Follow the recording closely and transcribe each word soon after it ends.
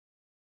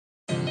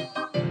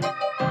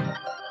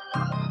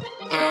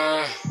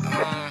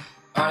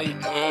you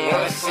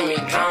wanna see me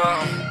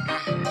drown.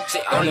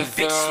 See, all these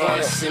bitches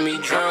wanna see me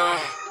drown.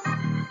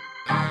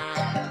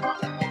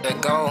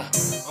 Let go.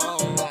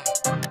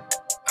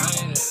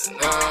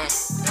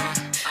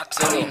 I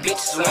tell these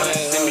bitches wanna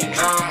see me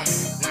drown.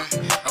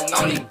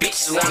 All these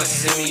bitches wanna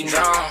see me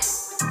drown.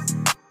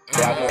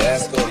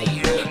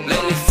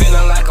 Lately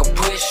feeling like a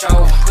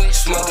pushover.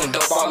 Smoking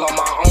dope all on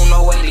my own,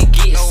 no way to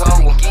get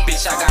sober.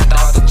 Bitch, I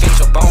got all the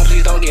ginger bone,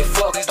 please don't get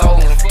fucked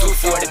over.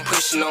 240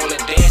 pushing on the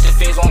dash, the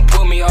feds won't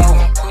pull me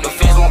over. The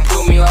feds won't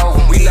pull me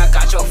over. We knock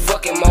out your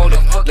fucking motor.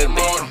 The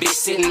bad bitch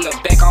sitting in the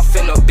back, I'm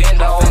finna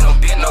bend over.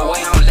 No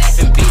way I'm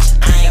laughing, bitch.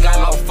 I ain't got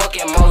no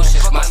fucking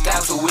emotions. My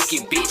style's a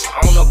wicked, bitch.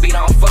 On the beat,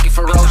 I'm fucking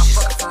ferocious.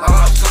 Took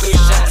a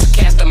shots,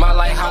 cast them out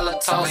like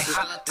halitosis.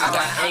 I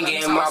got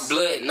anger in my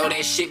blood, know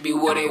that shit be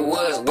what it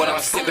was. What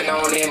I'm sipping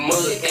on that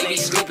mud, and they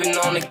sleeping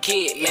on the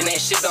kid. Man, that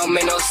shit don't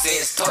make no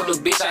sense. Told the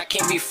bitch I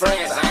can't be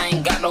friends, I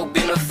ain't got no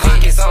benefit.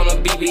 Pockets on the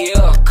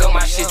BBL, cut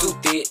my shit too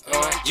thick.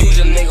 Use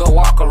a nigga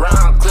walk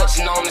around,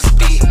 clutching on the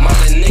stick.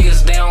 Mother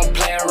niggas, they don't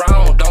play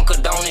around, don't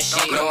condone this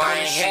shit. No,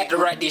 I ain't had to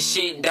write this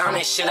shit down,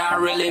 that shit I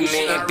really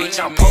meant. Bitch,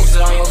 I'm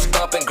posted on your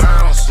stomping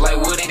grounds, like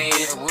what it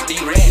is.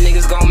 These red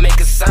niggas gon' make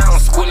a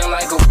sound, squealing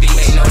like a bitch.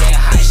 They know that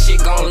hot shit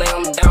gon' lay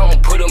them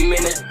down, put them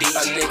in the ditch.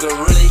 A nigga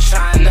really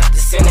trying not to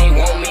sin, they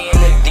want me in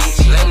the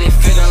ditch. Lately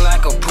feeling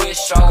like a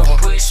pushover.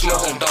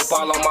 Smoking dope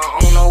all on my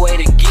own, no way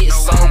to get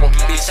sober.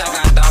 Bitch, I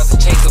got dogs to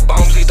chase the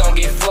bone, please don't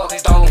get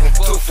fucked over.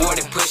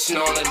 240 pushing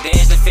on the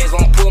dash, the feds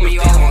won't pull me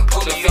over.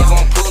 The feds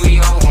won't pull me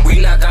over.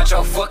 We knock out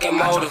your fucking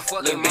motor.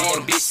 Little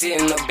bad bitch sitting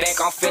in the back,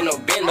 I'm finna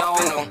bend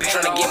over.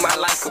 Tryna get my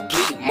life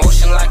complete,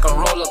 motion like a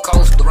roller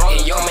coaster.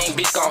 And your main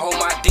bitch gon' hold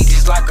my dick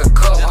just like a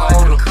cup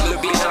holder.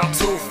 Little bitch, I'm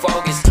too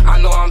focused, I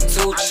know I'm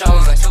too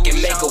chosen. Can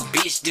make a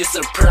bitch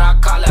disappear, I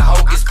call it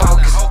hocus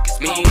pocus.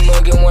 Me and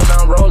muggin' when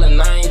I'm rolling,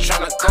 I ain't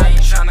tryna cope.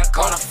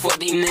 All the fuck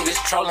these niggas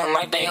trolling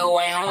like they hoe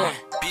ain't home.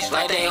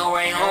 Like they hoe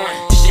ain't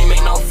home. Shit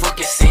make no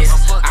fucking sense.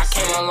 I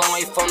came a long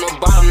way from the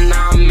bottom.